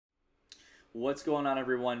What's going on,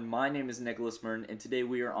 everyone? My name is Nicholas Mern, and today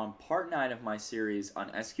we are on part 9 of my series on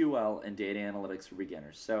SQL and data analytics for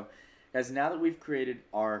beginners. So, guys, now that we've created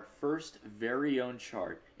our first very own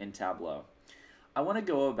chart in Tableau, I want to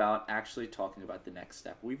go about actually talking about the next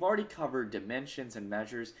step. We've already covered dimensions and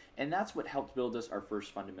measures, and that's what helped build us our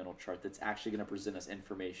first fundamental chart that's actually going to present us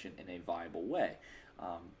information in a viable way.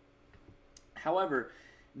 However,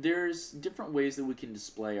 there's different ways that we can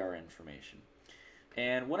display our information.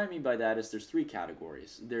 And what I mean by that is there's three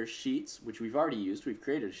categories. There's sheets, which we've already used. We've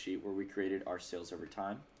created a sheet where we created our sales over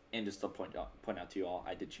time. And just to point out to you all,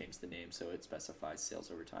 I did change the name so it specifies sales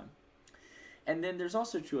over time. And then there's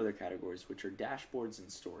also two other categories, which are dashboards and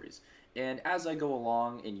stories. And as I go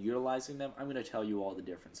along in utilizing them, I'm going to tell you all the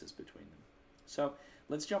differences between them. So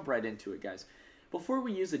let's jump right into it, guys. Before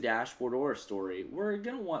we use a dashboard or a story, we're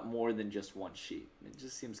going to want more than just one sheet. It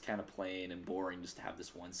just seems kind of plain and boring just to have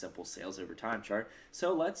this one simple sales over time chart.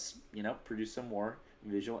 So let's, produce some more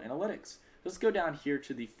visual analytics. Let's go down here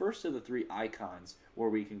to the first of the three icons where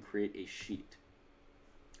we can create a sheet.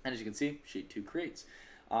 And as you can see, sheet 2 creates.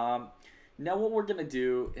 Now what we're going to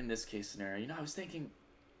do in this case scenario, I was thinking,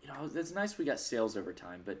 it's nice we got sales over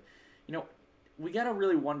time, but, we got to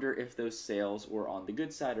really wonder if those sales were on the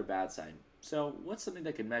good side or bad side. So what's something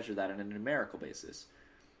that could measure that on a numerical basis?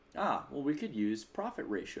 Well, we could use profit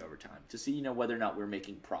ratio over time to see, whether or not we're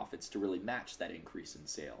making profits to really match that increase in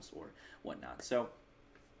sales or whatnot. So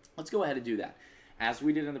let's go ahead and do that. As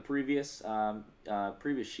we did in the previous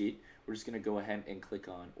sheet, we're just going to go ahead and click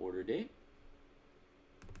on order date.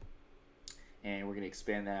 And we're going to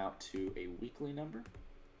expand that out to a weekly number.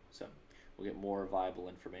 So we'll get more viable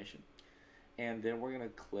information. And then we're going to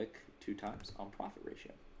click 2 times on profit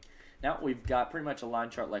ratio. Now we've got pretty much a line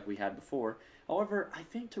chart like we had before. However, I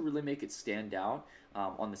think to really make it stand out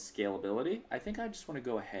on the scalability, I think I just want to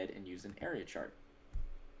go ahead and use an area chart.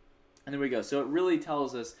 And there we go. So it really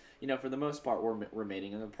tells us, for the most part, we're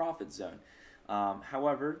remaining in the profit zone.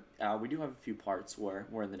 However, we do have a few parts where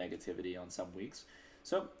we're in the negativity on some weeks.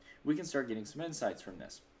 So we can start getting some insights from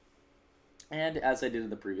this. And as I did in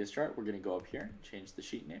the previous chart, we're going to go up here and change the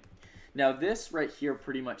sheet name. Now this right here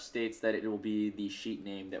pretty much states that it will be the sheet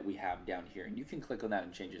name that we have down here. And you can click on that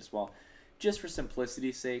and change it as well. Just for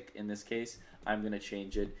simplicity's sake, in this case, I'm going to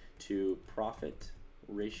change it to profit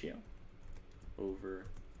ratio over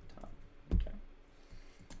time. Okay.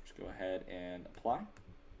 Just go ahead and apply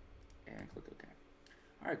and click OK.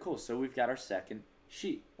 All right, cool. So we've got our second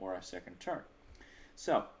sheet or our second chart.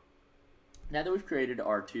 So now that we've created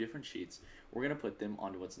our 2 different sheets, we're going to put them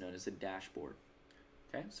onto what's known as a dashboard.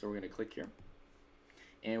 Okay, so we're going to click here,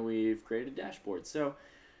 and we've created a dashboard. So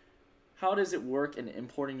how does it work in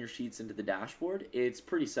importing your sheets into the dashboard? It's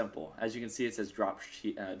pretty simple. As you can see, it says drop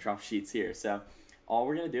sheets here. So all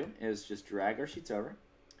we're going to do is just drag our sheets over,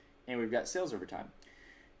 and we've got sales over time.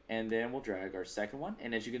 And then we'll drag our second one,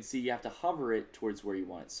 and as you can see, you have to hover it towards where you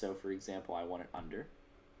want it. So for example, I want it under.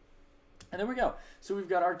 And there we go. So we've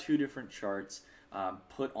got our 2 different charts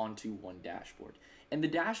put onto one dashboard. And the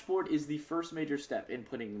dashboard is the first major step in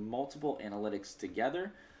putting multiple analytics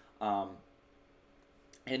together. And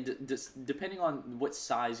depending on what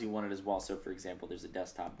size you want it as well. So for example, there's a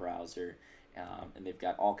desktop browser, and they've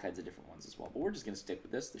got all kinds of different ones as well. But we're just going to stick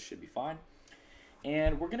with this. This should be fine.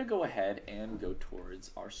 And we're going to go ahead and go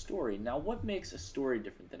towards our story. Now, what makes a story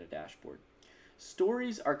different than a dashboard?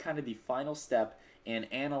 Stories are kind of the final step in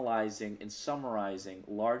analyzing and summarizing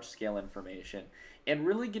large-scale information and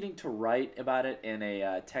really getting to write about it in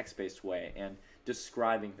a text-based way and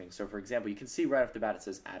describing things. So for example, you can see right off the bat it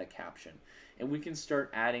says add a caption. And we can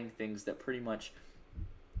start adding things that pretty much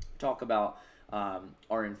talk about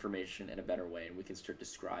our information in a better way, and we can start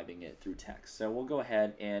describing it through text. So we'll go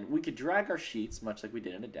ahead and we could drag our sheets much like we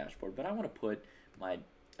did in a dashboard, but I want to put my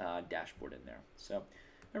dashboard in there. So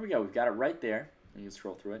there we go. We've got it right there. You can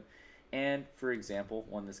scroll through it. And for example,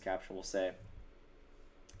 on this caption, we'll say,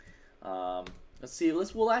 let's see,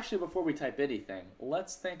 we'll actually, before we type anything,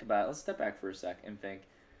 let's think about it. Let's step back for a sec and think,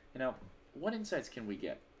 what insights can we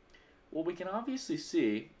get? Well, we can obviously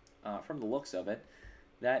see from the looks of it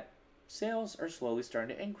that sales are slowly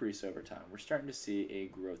starting to increase over time. We're starting to see a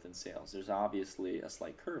growth in sales. There's obviously a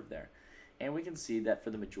slight curve there. And we can see that for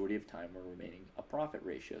the majority of time, we're remaining a profit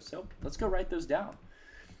ratio. So let's go write those down.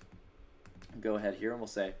 Go ahead here and we'll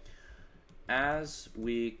say, as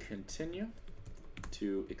we continue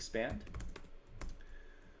to expand,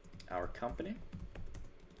 our company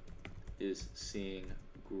is seeing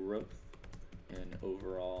growth in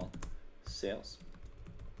overall sales,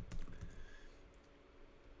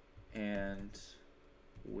 and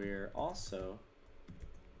we're also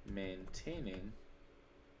maintaining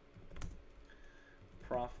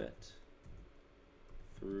profit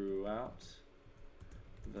throughout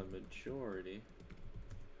the majority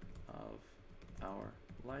of our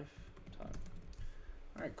lifetime.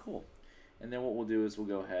 All right, cool. And then what we'll do is we'll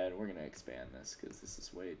go ahead, we're going to expand this because this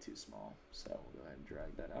is way too small. So we'll go ahead and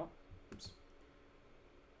drag that out. Oops.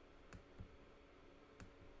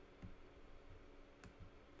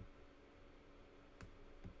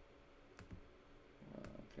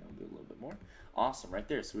 Okay, I'll do a little bit more. Awesome, right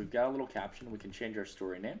there. So we've got a little caption. We can change our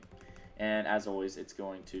story name. And as always, it's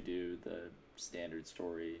going to do the standard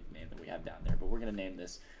story name that we have down there. But we're going to name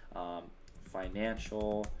this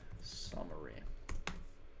Financial Summary.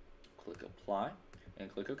 Click Apply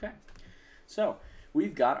and click OK. So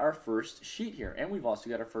we've got our first sheet here, and we've also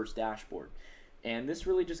got our first dashboard. And this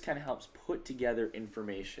really just kind of helps put together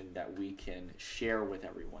information that we can share with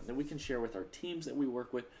everyone, that we can share with our teams that we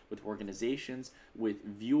work with organizations, with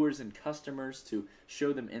viewers and customers to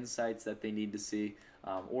show them insights that they need to see,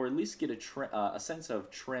 or at least get a sense of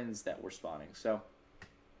trends that we're spotting. So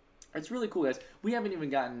it's really cool, guys. We haven't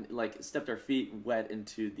even stepped our feet wet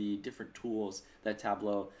into the different tools that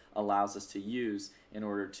Tableau allows us to use in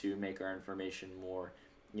order to make our information more,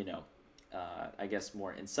 I guess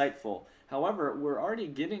more insightful. However, we're already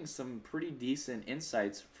getting some pretty decent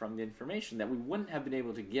insights from the information that we wouldn't have been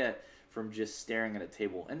able to get from just staring at a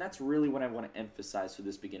table. And that's really what I want to emphasize for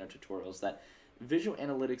this beginner tutorial, is that visual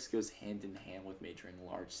analytics goes hand in hand with majoring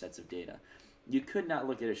large sets of data. You could not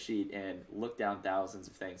look at a sheet and look down thousands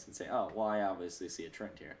of things and say, oh, well, I obviously see a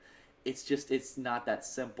trend here. It's not that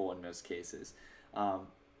simple in most cases.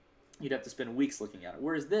 You'd have to spend weeks looking at it.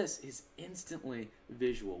 Whereas this is instantly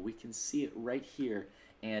visual. We can see it right here,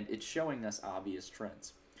 and it's showing us obvious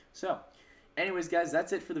trends. So, anyways, guys,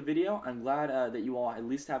 that's it for the video. I'm glad that you all at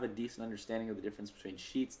least have a decent understanding of the difference between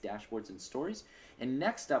sheets, dashboards, and stories. And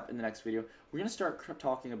next up in the next video, we're going to start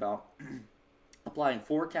talking about applying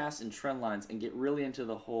forecasts and trend lines and get really into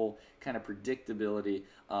the whole kind of predictability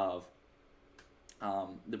of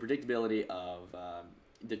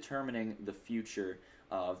determining the future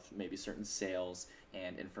of maybe certain sales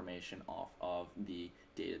and information off of the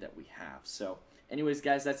data that we have. So anyways,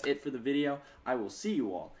 guys, that's it for the video. I will see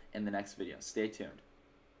you all in the next video. Stay tuned.